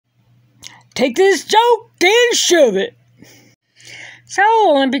Take this joke and shove it. So,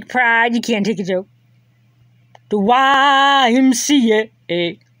 Olympic Pride, you can't take a joke. The YMCA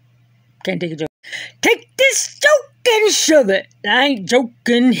can't take a joke. Take this joke and shove it. I ain't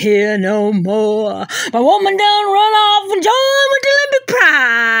joking here no more. My woman done run off and joined with the Olympic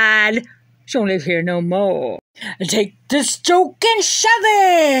Pride. She don't live here no more. Take this joke and shove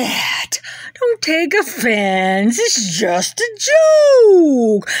it. Don't take offense. It's just a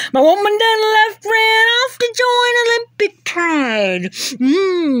joke. My woman done left, ran off to join Olympic Pride.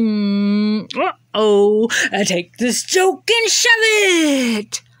 Uh-oh. Take this joke and shove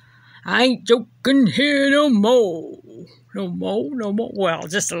it. I ain't joking here no more. No more. Well,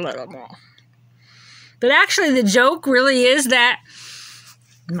 just a little more. But actually, the joke really is that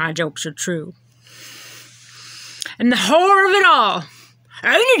my jokes are true. And the horror of it all,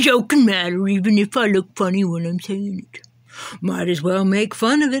 ain't a joking matter even if I look funny when I'm saying it. Might as well make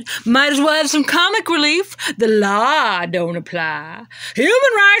fun of it. Might as well have some comic relief. The law don't apply.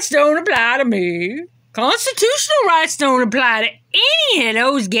 Human rights don't apply to me. Constitutional rights don't apply to any of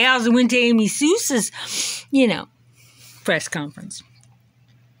those gals that went to Amy Sousa's, press conference.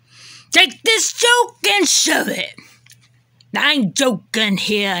 Take this joke and shove it. I ain't joking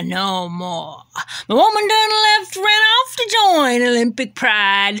here no more. My woman done left, ran off to join Olympic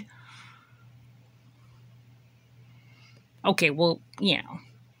Pride. Okay, well,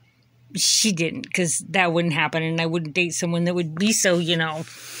 she didn't, because that wouldn't happen, and I wouldn't date someone that would be so, human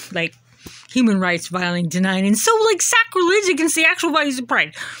rights violating, denying, and so, sacrilege against the actual values of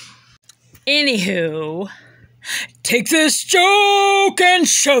Pride. Anywho, take this joke and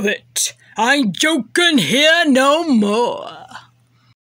shove it. I ain't joking here no more.